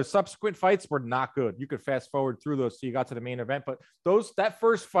 the subsequent fights were not good. You could fast forward through those so you got to the main event. But that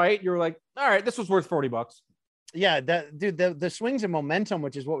first fight, you're like, all right, this was worth $40. Yeah, the swings and momentum,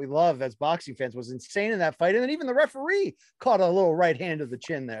 which is what we love as boxing fans, was insane in that fight. And then even the referee caught a little right hand of the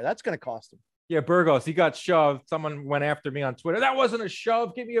chin there. That's going to cost him. Yeah, Burgos, he got shoved. Someone went after me on Twitter. That wasn't a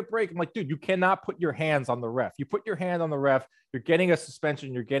shove. Give me a break. I'm like, dude, you cannot put your hands on the ref. You put your hand on the ref, you're getting a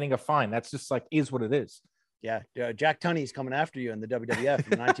suspension. You're getting a fine. That's just is what it is. Yeah, Jack Tunney's coming after you in the WWF in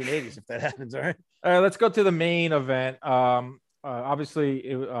the 1980s if that happens. All right. All right, let's go to the main event.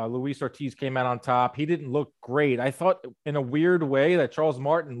 Obviously, Luis Ortiz came out on top. He didn't look great. I thought in a weird way that Charles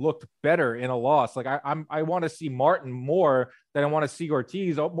Martin looked better in a loss. I want to see Martin more than I want to see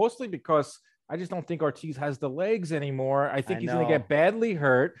Ortiz, mostly because I just don't think Ortiz has the legs anymore. I think he's going to get badly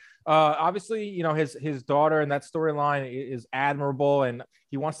hurt. Obviously, his daughter and that storyline is admirable, and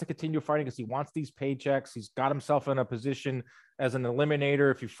he wants to continue fighting because he wants these paychecks. He's got himself in a position as an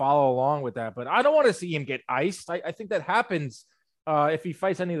eliminator if you follow along with that. But I don't want to see him get iced. I think that happens if he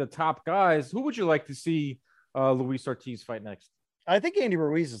fights any of the top guys. Who would you like to see Luis Ortiz fight next? I think Andy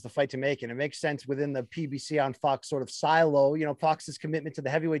Ruiz is the fight to make, and it makes sense within the PBC on Fox sort of silo. Fox's commitment to the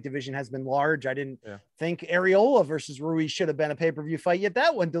heavyweight division has been large. I didn't think Areola versus Ruiz should have been a pay-per-view fight, yet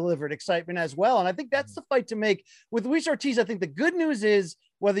that one delivered excitement as well. And I think that's the fight to make with Luis Ortiz. I think the good news is,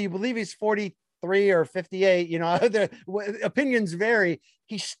 whether you believe he's 43 or 58, the opinions vary.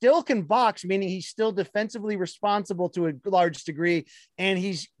 He still can box, meaning he's still defensively responsible to a large degree, and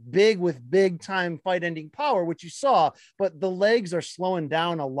he's big with big time fight ending power, which you saw, but the legs are slowing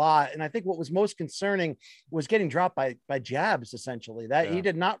down a lot. And I think what was most concerning was getting dropped by jabs, essentially. He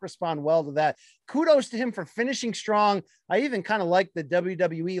did not respond well to that. Kudos to him for finishing strong. I even kind of like the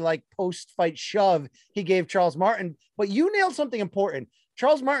WWE post-fight shove he gave Charles Martin, but you nailed something important.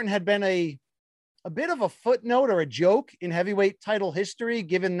 Charles Martin had been a bit of a footnote or a joke in heavyweight title history,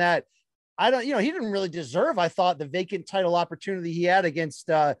 given that he didn't really deserve, I thought, the vacant title opportunity he had against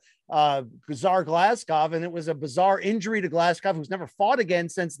Gazar Glazkov. And it was a bizarre injury to Glazkov, who's never fought again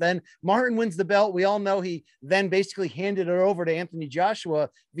since then. Martin wins the belt. We all know he then basically handed it over to Anthony Joshua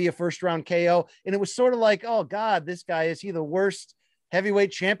via first round KO. And it was sort of like, oh God, this guy, is he the worst heavyweight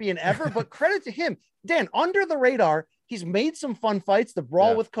champion ever? But credit to him, Dan, under the radar, He's made some fun fights. The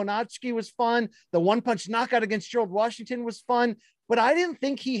brawl Yeah. with Konatsky was fun. The one punch knockout against Gerald Washington was fun, but I didn't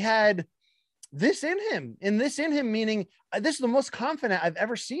think he had this in him, meaning this is the most confident I've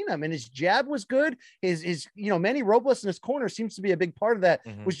ever seen him. And his jab was good. His Manny Robles in his corner seems to be a big part of that,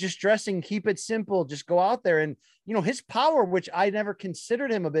 was just stressing, keep it simple, just go out there. And, his power, which I never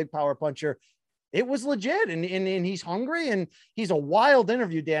considered him a big power puncher, it was legit. And he's hungry, and he's a wild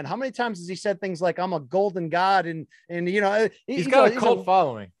interview, Dan. How many times has he said things like, I'm a golden God? And he's got a cult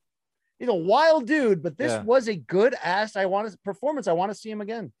following. He's a wild dude, but this was a good ass. Performance. I want to see him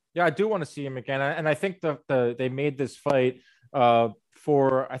again. Yeah, I do want to see him again. And I think they made this fight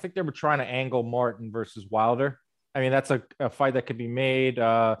I think they were trying to angle Martin versus Wilder. I mean, that's a fight that could be made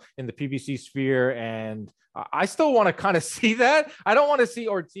in the PBC sphere. And I still want to kind of see that. I don't want to see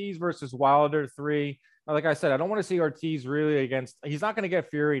Ortiz versus Wilder 3. Like I said, I don't want to see Ortiz really he's not going to get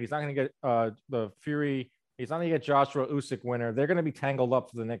Fury. He's not going to get the Fury. He's not going to get Joshua Usyk winner. They're going to be tangled up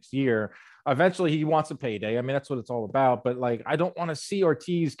for the next year. Eventually, he wants a payday. I mean, that's what it's all about. But I don't want to see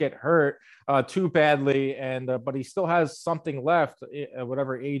Ortiz get hurt too badly. And but he still has something left, at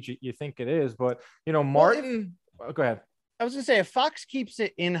whatever age you think it is. But Martin, go ahead. I was going to say, if Fox keeps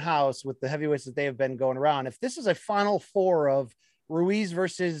it in-house with the heavyweights that they have been going around, if this is a final four of Ruiz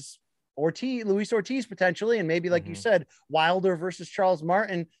versus Luis Ortiz potentially, and maybe like you said, Wilder versus Charles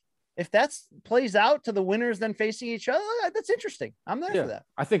Martin. If that plays out to the winners then facing each other, that's interesting. I'm there for that.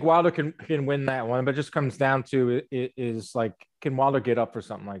 I think Wilder can win that one, but it just comes down to can Wilder get up for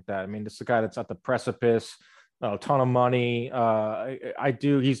something like that? I mean, this is a guy that's at the precipice, a ton of money.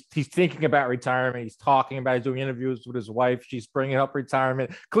 He's thinking about retirement. He's talking about he's doing interviews with his wife. She's bringing up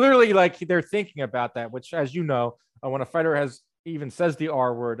retirement. Clearly, they're thinking about that, which, as you know, when a fighter even says the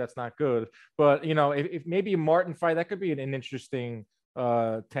R word, that's not good. But, if maybe a Martin fight, that could be an interesting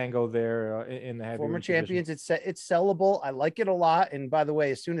tango there in the heavyweight former division. champions. It's sellable. I like it a lot. And by the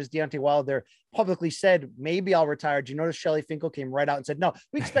way, as soon as Deontay Wilder publicly said, maybe I'll retire, do you notice Shelley Finkel came right out and said, no,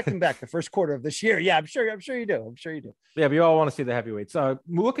 we expect him back the first quarter of this year? Yeah, I'm sure you do. Yeah, we all want to see the heavyweights.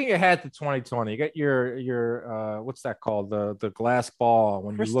 Looking ahead to 2020, you get your what's that called? The glass ball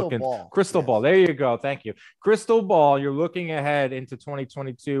when crystal you look in ball. crystal ball. There you go. Thank you. Crystal ball. You're looking ahead into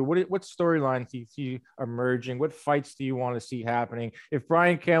 2022. What storylines do you see emerging? What fights do you want to see happening? If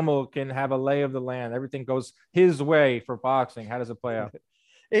Brian Campbell can have a lay of the land, everything goes his way for boxing, how does it play out?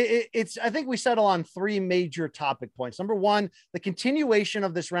 I think we settle on three major topic points. Number one, the continuation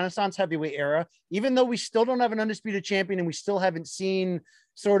of this Renaissance heavyweight era, even though we still don't have an undisputed champion and we still haven't seen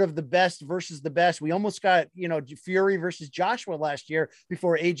sort of the best versus the best. We almost got, Fury versus Joshua last year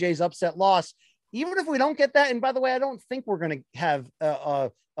before AJ's upset loss. Even if we don't get that, and by the way, I don't think we're going to have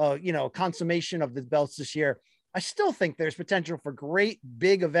consummation of the belts this year. I still think there's potential for great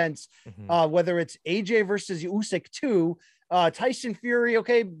big events, whether it's AJ versus Usyk 2, Tyson Fury.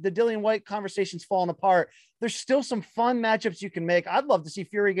 Okay, the Dillian White conversation's falling apart. There's still some fun matchups you can make. I'd love to see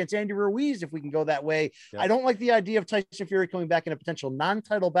Fury against Andy Ruiz if we can go that way. Yeah. I don't like the idea of Tyson Fury coming back in a potential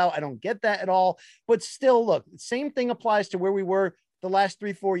non-title bout. I don't get that at all. But still, look, same thing applies to where we were the last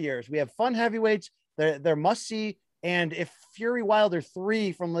 3-4 years. We have fun heavyweights. They're must-see. And if Fury Wilder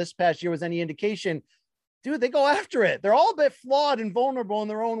 3 from this past year was any indication, dude, they go after it. They're all a bit flawed and vulnerable in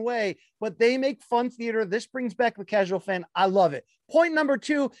their own way, but they make fun theater. This brings back the casual fan. I love it. Point number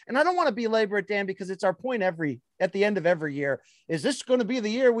 2, and I don't want to belabor it, Dan, because it's our point at the end of every year. Is this going to be the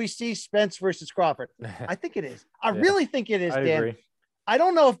year we see Spence versus Crawford? I think it is. I really think it is, Dan. Agree. I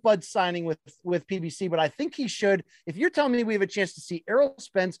don't know if Bud's signing with PBC, but I think he should. If you're telling me we have a chance to see Errol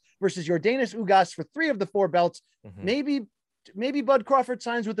Spence versus Yordenis Ugas for 3 of the 4 belts, maybe Bud Crawford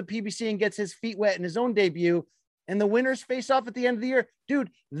signs with the PBC and gets his feet wet in his own debut, and the winners face off at the end of the year. Dude,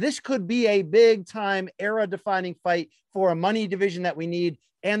 this could be a big time era defining fight for a money division that we need.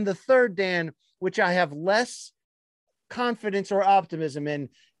 And the third, Dan, which I have less confidence or optimism in,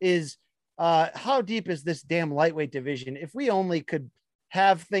 is how deep is this damn lightweight division? If we only could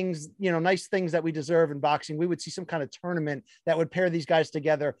have things, nice things that we deserve in boxing, we would see some kind of tournament that would pair these guys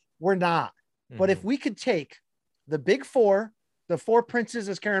together. We're not. But if we could take the big 4, the 4 princes,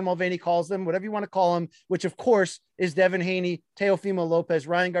 as Karen Mulvaney calls them, whatever you want to call them, which of course is Devin Haney, Teofimo Lopez,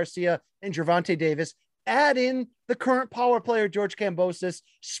 Ryan Garcia, and Gervonta Davis, add in the current power player, George Kambosos,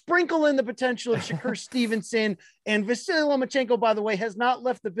 sprinkle in the potential of Shakur Stevenson, and Vasily Lomachenko, by the way, has not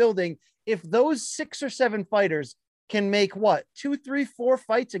left the building. If those 6 or 7 fighters can make 2, 3, 4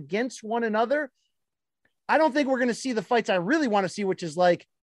 fights against one another, I don't think we're going to see the fights I really want to see, which is like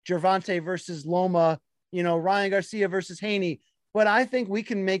Gervonta versus Loma, Ryan Garcia versus Haney. But I think we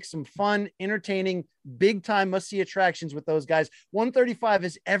can make some fun, entertaining, big time must-see attractions with those guys. 135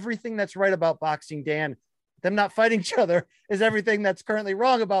 is everything that's right about boxing, Dan. them not fighting each other is everything that's currently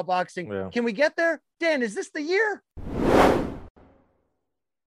wrong about boxing. Yeah. Can we get there? Dan, is this the year?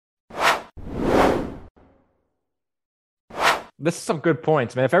 This is some good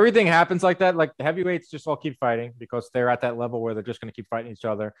points, man. If everything happens like that, like the heavyweights just all keep fighting because they're at that level where they're just going to keep fighting each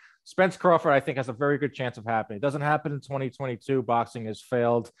other. Spence Crawford, I think, has a very good chance of happening. It doesn't happen in 2022. Boxing has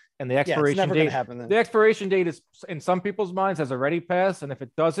failed, and the expiration the expiration date is in some people's minds has already passed. And if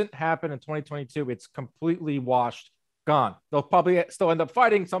it doesn't happen in 2022, it's completely washed, gone. They'll probably still end up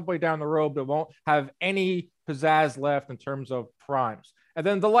fighting some way down the road, but won't have any pizzazz left in terms of primes. And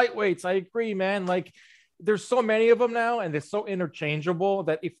then the lightweights, I agree, man. Like, there's so many of them now, and they're so interchangeable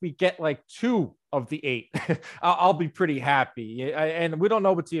that if we get like 2 of the 8, I'll be pretty happy. And we don't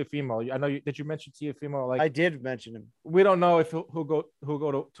know with Teofimo. I know did you mention Teofimo? Like, I did mention him. We don't know if he'll go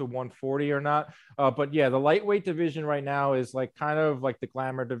to 140 or not. But yeah, the lightweight division right now is like kind of like the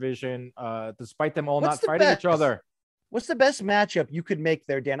glamour division. Despite them all not fighting each other. What's the best matchup you could make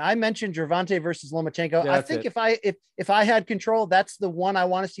there, Dan? I mentioned Gervonta versus Lomachenko. Yeah, I think if I had control, that's the one I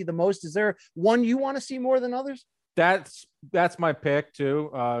want to see the most. Is there one you want to see more than others? That's my pick too.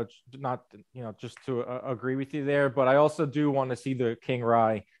 Not just to agree with you there, but I also do want to see the King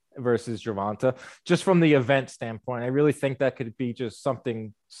Rai versus Gervonta, just from the event standpoint. I really think that could be just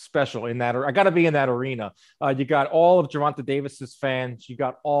something special in that. I got to be in that arena. You got all of Gervonta Davis's fans, you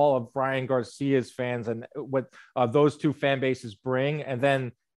got all of Ryan Garcia's fans, and what those two fan bases bring, and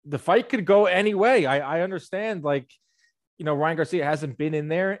then the fight could go any way. I understand, like, Ryan Garcia hasn't been in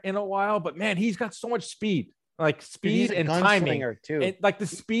there in a while, but man, he's got so much speed. Like speed and timing too. Like the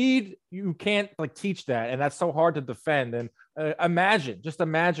speed, you can't like teach that, and that's so hard to defend. And imagine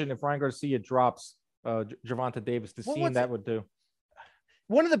if Ryan Garcia drops Gervonta Davis, the scene that would do.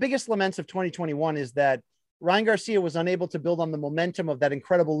 One of the biggest laments of 2021 is that Ryan Garcia was unable to build on the momentum of that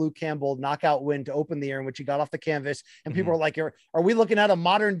incredible Luke Campbell knockout win to open the year in which he got off the canvas. And people are like, are we looking at a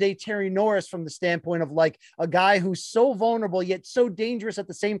modern day Terry Norris from the standpoint of like a guy who's so vulnerable yet so dangerous at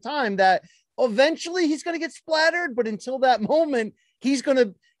the same time that eventually he's going to get splattered, but until that moment, he's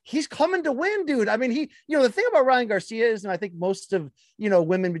coming to win, dude. I mean, the thing about Ryan Garcia is, and I think most of,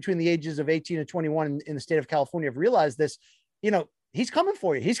 women between the ages of 18 and 21 in the state of California have realized this, he's coming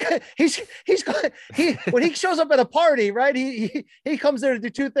for you. When he shows up at a party, right? He comes there to do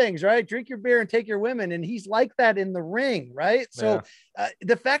 2 things, right? Drink your beer and take your women. And he's like that in the ring, right? So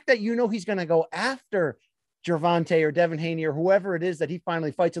the fact that, he's going to go after Gervonta or Devin Haney or whoever it is that he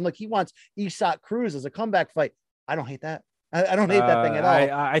finally fights. And look, he wants Isaac Cruz as a comeback fight. I don't hate that. I don't hate that thing at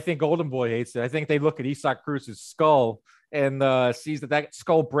all. I think Golden Boy hates it. I think they look at Isaac Cruz's skull and sees that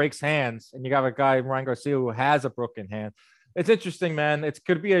skull breaks hands. And you got a guy, Ryan Garcia, who has a broken hand. It's interesting, man. It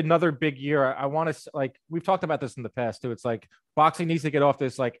could be another big year. I want to, like, we've talked about this in the past too. It's like boxing needs to get off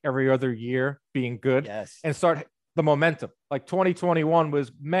this like every other year being good and start the momentum. Like 2021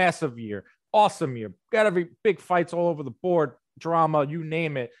 was massive year. Awesome year. Got every big fights all over the board, drama, you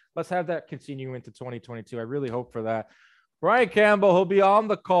name it. Let's have that continue into 2022. I really hope for that. Brian Campbell, he'll be on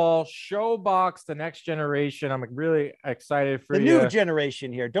the call. ShoBox, the next generation. I'm really excited for the new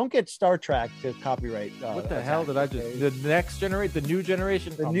generation here. Don't get Star Trek to copyright. What the hell did I just? The next generation, the new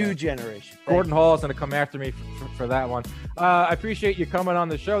generation. The new generation. Gordon Hall is going to come after me for that one. I appreciate you coming on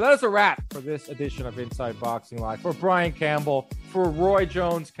the show. That is a wrap for this edition of Inside Boxing Live. For Brian Campbell, for Roy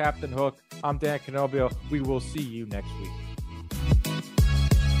Jones, Captain Hook, I'm Dan Canobbio. We will see you next week.